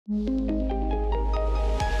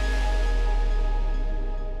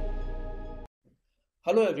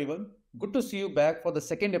Hello, everyone. Good to see you back for the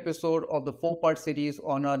second episode of the four-part series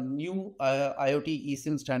on our new IoT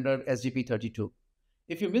eSIM standard SGP.32.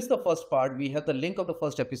 If you missed the first part, we have the link of the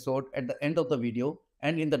first episode at the end of the video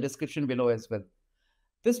and in the description below as well.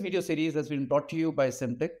 This video series has been brought to you by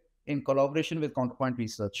Semtech in collaboration with Counterpoint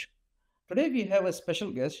Research. Today, we have a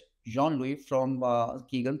special guest, Jean-Louis from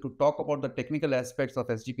Kigen, to talk about the technical aspects of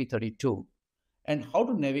SGP.32 and how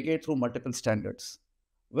to navigate through multiple standards.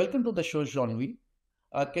 Welcome to the show, Jean-Louis.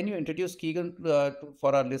 Can you introduce Kigen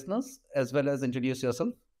for our listeners as well as introduce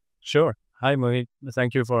yourself? Sure. Hi, Mohit.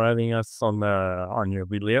 Thank you for having us on your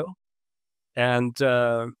video. And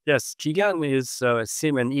yes, Kigen is a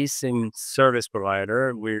SIM and eSIM service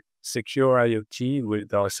provider with secure IoT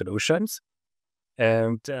with our solutions.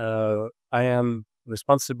 And I am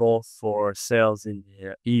responsible for sales in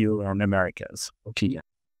the EU and Americas for Kigen.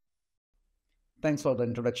 Thanks for the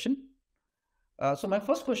introduction. So my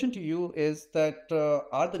first question to you is that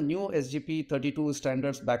are the new SGP.32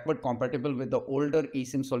 standards backward compatible with the older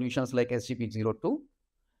eSIM solutions like SGP.02?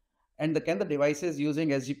 And can the devices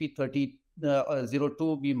using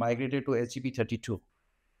SGP.02 be migrated to SGP.32?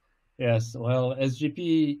 Yes, well,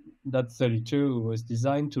 SGP.32 was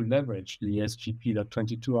designed to leverage the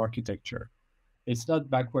SGP.22 architecture. It's not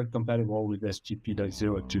backward compatible with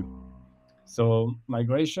SGP.02. So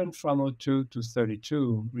migration from 02 to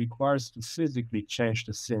 32 requires to physically change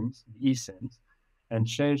the SIMs, the eSIMs, and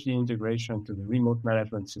change the integration to the remote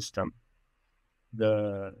management system.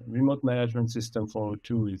 The remote management system for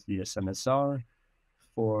 02 is the SMSR.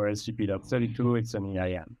 For SGP.32, it's an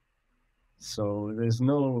EIM. So there's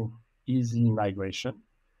no easy migration.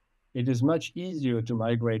 It is much easier to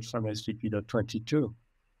migrate from SGP.22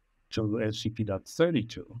 to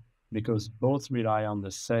SGP.32 because both rely on the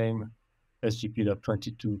same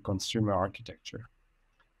SGP.22 consumer architecture.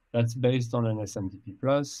 That's based on an SMDP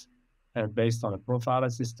Plus and based on a profile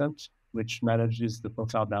assistant, which manages the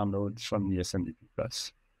profile download from the SMDP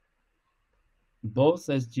Plus. Both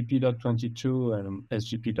SGP.22 and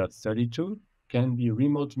SGP.32 can be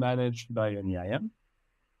remote managed by an EIM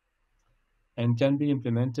and can be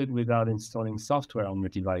implemented without installing software on the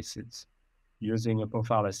devices using a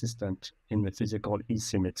profile assistant in the physical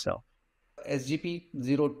eSIM itself.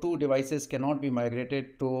 SGP.02 devices cannot be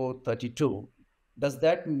migrated to 32. Does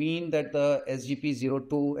that mean that the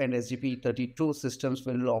SGP.02 and SGP.32 systems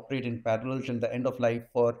will operate in parallel till the end of life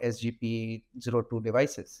for SGP.02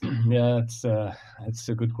 devices? Yeah, it's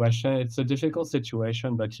a good question. It's a difficult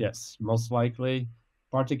situation, but yes, most likely,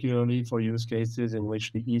 particularly for use cases in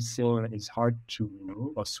which the eSIM is hard to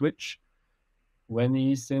remove or switch. When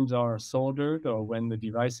the eSIMs are soldered or when the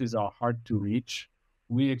devices are hard to reach,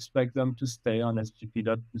 we expect them to stay on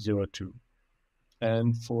SGP.02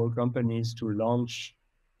 and for companies to launch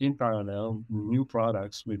in parallel new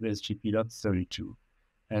products with SGP.32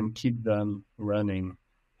 and keep them running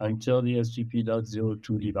until the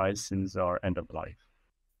SGP.02 devices are end of life.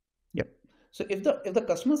 Yep. So if the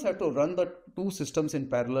customers have to run the two systems in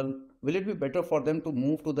parallel, will it be better for them to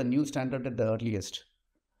move to the new standard at the earliest?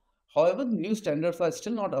 However, the new standards are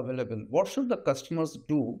still not available. What should the customers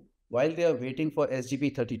do while they are waiting for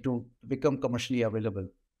SGP.32 to become commercially available?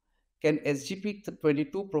 Can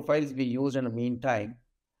SGP.22 profiles be used in the meantime?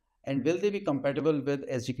 And will they be compatible with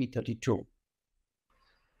SGP.32?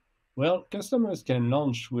 Well, customers can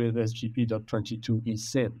launch with SGP.22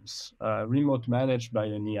 eSIMs, remote managed by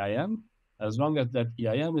an EIM, as long as that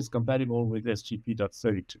EIM is compatible with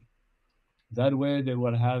SGP.32. That way, they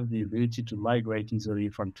will have the ability to migrate easily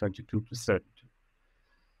from 22 to 32.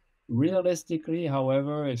 Realistically,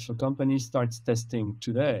 however, if a company starts testing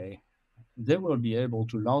today, they will be able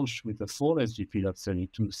to launch with a full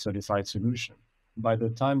SGP.32 certified solution by the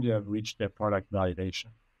time they have reached their product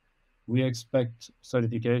validation. We expect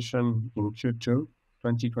certification in Q2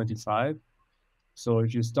 2025. So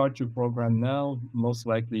if you start your program now, most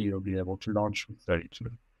likely you'll be able to launch with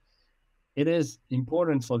 32. It is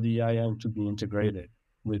important for the EIM to be integrated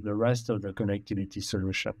with the rest of the connectivity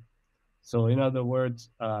solution. So in other words,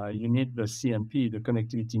 you need the CMP, the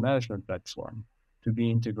connectivity management platform, to be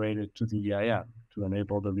integrated to the EIM to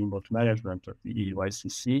enable the remote management of the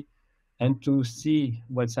EUICC and to see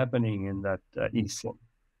what's happening in that eSIM.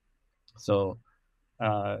 So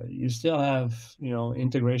you still have,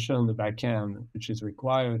 integration on the backend, which is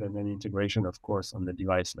required, and then integration, of course, on the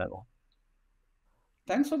device level.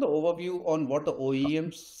 Thanks for the overview on what the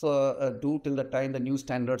OEMs do till the time the new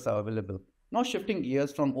standards are available. Now shifting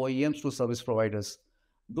gears from OEMs to service providers.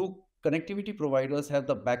 Do connectivity providers have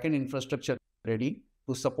the backend infrastructure ready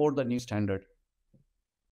to support the new standard?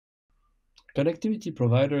 Connectivity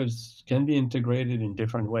providers can be integrated in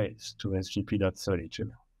different ways to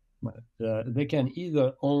SGP.32. They can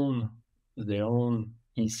either own their own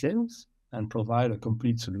eSIMs and provide a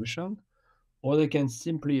complete solution, or they can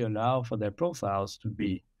simply allow for their profiles to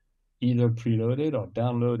be either preloaded or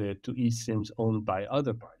downloaded to eSIMs owned by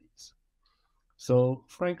other parties. So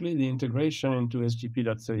frankly, the integration into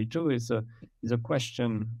SGP.32 is a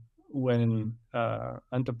question when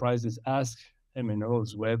enterprises ask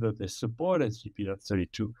MNOs whether they support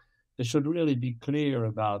SGP.32. They should really be clear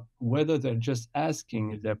about whether they're just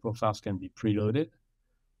asking if their profiles can be preloaded.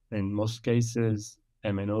 In most cases,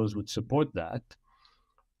 MNOs would support that.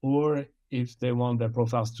 Or if they want their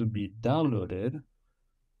profiles to be downloaded,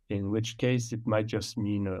 in which case it might just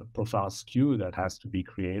mean a profile SKU that has to be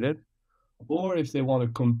created, or if they want a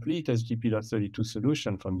complete SGP.32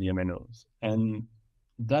 solution from the MNOs. And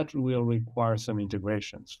that will require some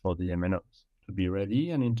integrations for the MNOs to be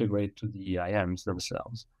ready and integrate to the EIMs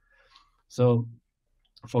themselves. So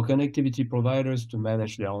for connectivity providers to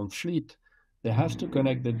manage their own fleet, they have to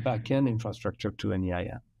connect the backend infrastructure to an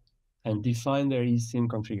EIM and define their eSIM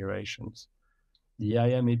configurations. The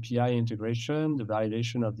EIM API integration, the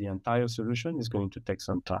validation of the entire solution is going to take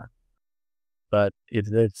some time. But if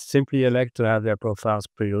they simply elect to have their profiles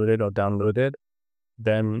preloaded or downloaded,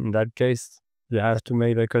 then in that case, they have to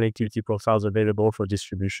make their connectivity profiles available for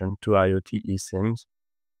distribution to IoT eSIMs,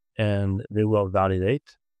 and they will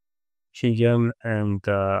validate. Kigen and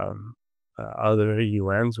other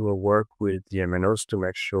EUMs will work with the MNOs to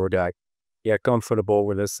make sure that they are comfortable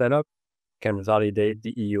with the setup, can validate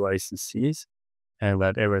the EU ICCs, and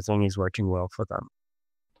that everything is working well for them.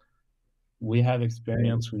 We have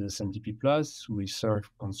experience with SMTP Plus. We serve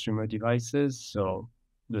consumer devices, so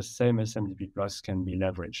the same SMTP Plus can be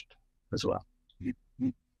leveraged as well.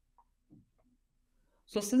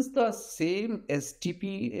 So since the same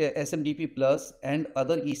SMDP Plus and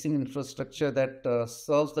other eSIM infrastructure that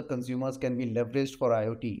serves the consumers can be leveraged for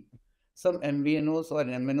IoT, some MVNOs or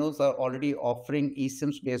MNOs are already offering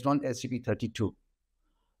eSIMs based on SGP.32.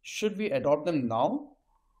 Should we adopt them now,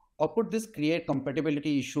 or could this create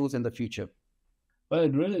compatibility issues in the future? Well,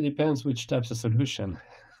 it really depends which types of solution.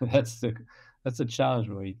 That's a challenge,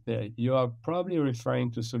 Mohit. You are probably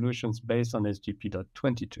referring to solutions based on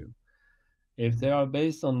SGP.22. If they are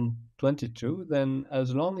based on 22, then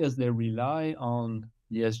as long as they rely on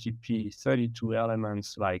the SGP.32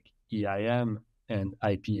 elements like EIM and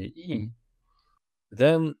IPAE,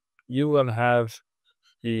 then you will have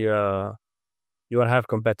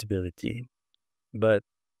compatibility, but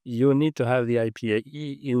you need to have the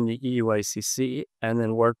IPAE in the EUICC and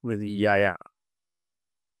then work with the EIM.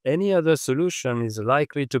 Any other solution is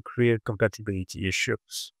likely to create compatibility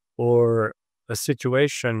issues or a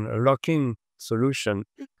locking solution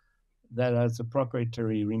that has a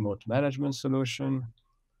proprietary remote management solution,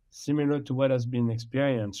 similar to what has been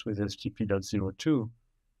experienced with SGP.02,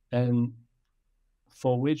 and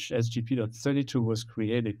for which SGP.32 was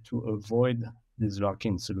created to avoid these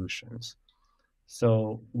lock-in solutions.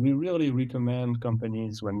 So we really recommend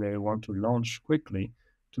companies when they want to launch quickly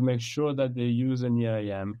to make sure that they use an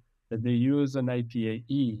EIM, that they use an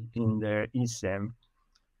IPAE in their eSIM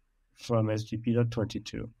from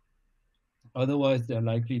SGP.22. Otherwise, they're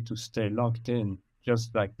likely to stay locked in,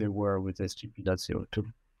 just like they were with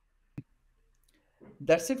SGP.02.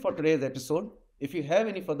 That's it for today's episode. If you have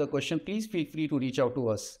any further questions, please feel free to reach out to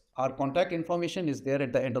us. Our contact information is there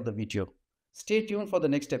at the end of the video. Stay tuned for the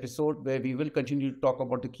next episode where we will continue to talk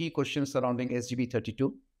about the key questions surrounding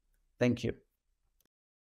SGP.32. Thank you.